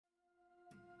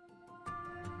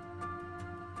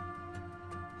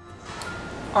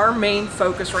Our main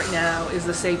focus right now is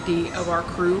the safety of our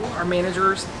crew, our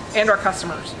managers, and our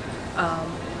customers.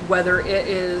 Whether it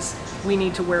is we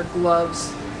need to wear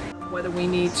gloves, whether we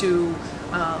need to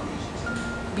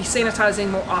be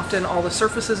sanitizing more often all the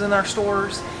surfaces in our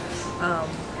stores,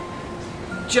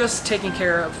 just taking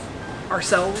care of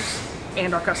ourselves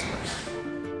and our customers.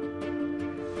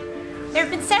 There have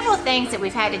been several things that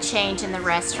we've had to change in the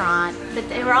restaurant, but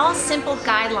they were all simple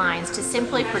guidelines to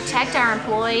simply protect our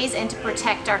employees and to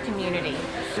protect our community.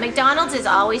 McDonald's is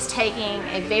always taking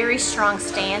a very strong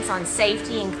stance on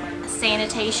safety and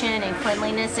sanitation and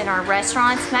cleanliness in our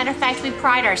restaurants. Matter of fact, we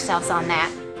pride ourselves on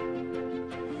that.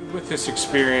 With this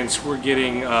experience, we're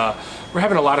having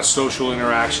a lot of social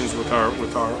interactions with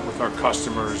our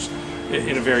customers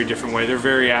in a very different way. They're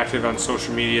very active on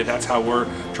social media. That's how we're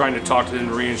trying to talk to them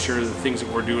to reassure the things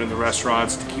that we're doing in the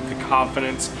restaurants, to keep the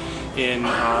confidence in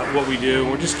what we do.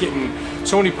 We're just getting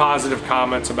so many positive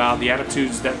comments about the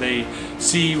attitudes that they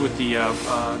see with the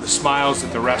smiles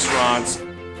at the restaurants.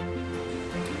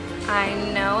 I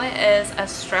know it is a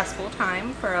stressful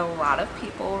time for a lot of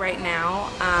people right now,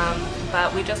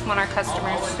 but we just want our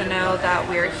customers to know that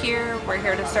we're here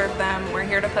to serve them, we're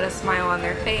here to put a smile on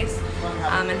their face,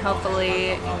 and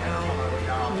hopefully,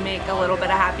 make a little bit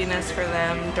of happiness for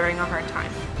them during a hard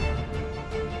time.